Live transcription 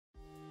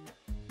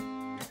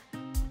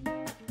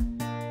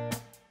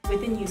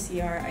Within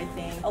UCR, I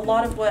think a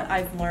lot of what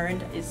I've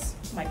learned is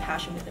my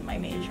passion within my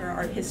major.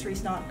 Art history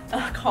is not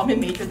a common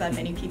major that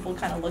many people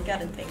kind of look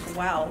at and think,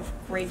 wow,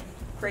 great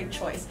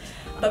choice.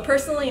 But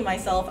personally,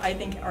 myself, I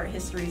think art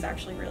history is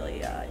actually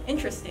really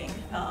interesting.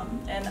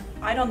 And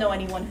I don't know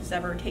anyone who's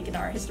ever taken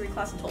an art history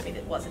class and told me that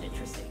it wasn't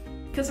interesting.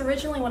 Because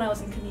originally when I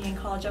was in community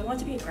college, I wanted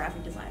to be a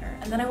graphic designer,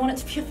 and then I wanted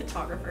to be a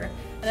photographer.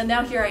 And then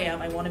now here I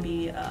am, I want to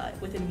be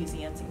within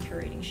museums and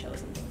curating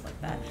shows and things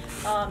like that.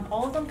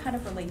 All of them kind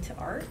of relate to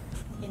art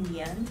in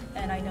the end,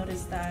 and I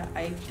noticed that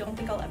I don't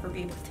think I'll ever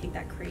be able to take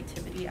that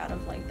creativity out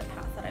of like the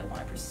path that I want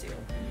to pursue.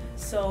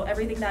 So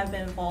everything that I've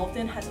been involved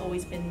in has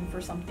always been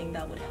for something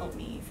that would help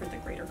me for the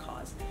greater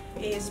cause.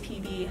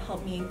 ASPB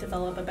helped me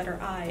develop a better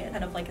eye and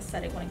kind of like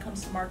aesthetic when it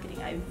comes to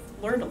marketing. I've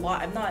learned a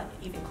lot. I'm not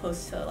even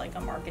close to like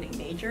a marketing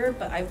major,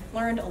 but I've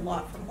learned a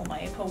lot from all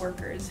my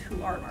coworkers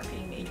who are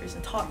marketing majors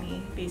and taught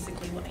me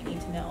basically what I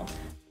need to know.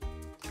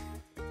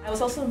 I was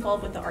also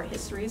involved with the Art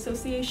History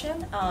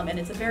Association, and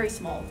it's a very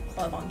small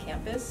club on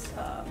campus,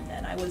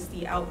 and I was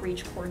the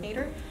outreach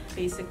coordinator.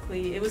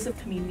 Basically, it was a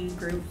community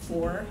group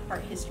for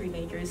art history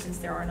majors since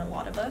there aren't a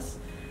lot of us.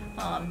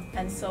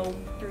 And so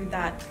through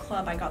that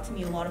club, I got to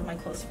meet a lot of my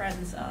close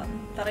friends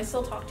that I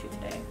still talk to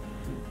today.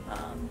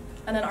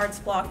 And then Arts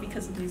Block,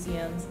 because of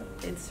museums,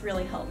 it's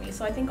really helped me.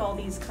 So I think all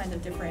these kind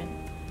of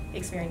different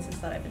experiences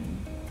that I've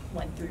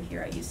went through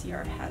here at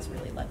UCR has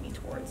really led me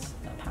towards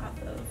a path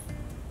of,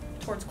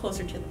 towards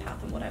closer to the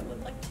path of what I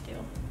would like to do.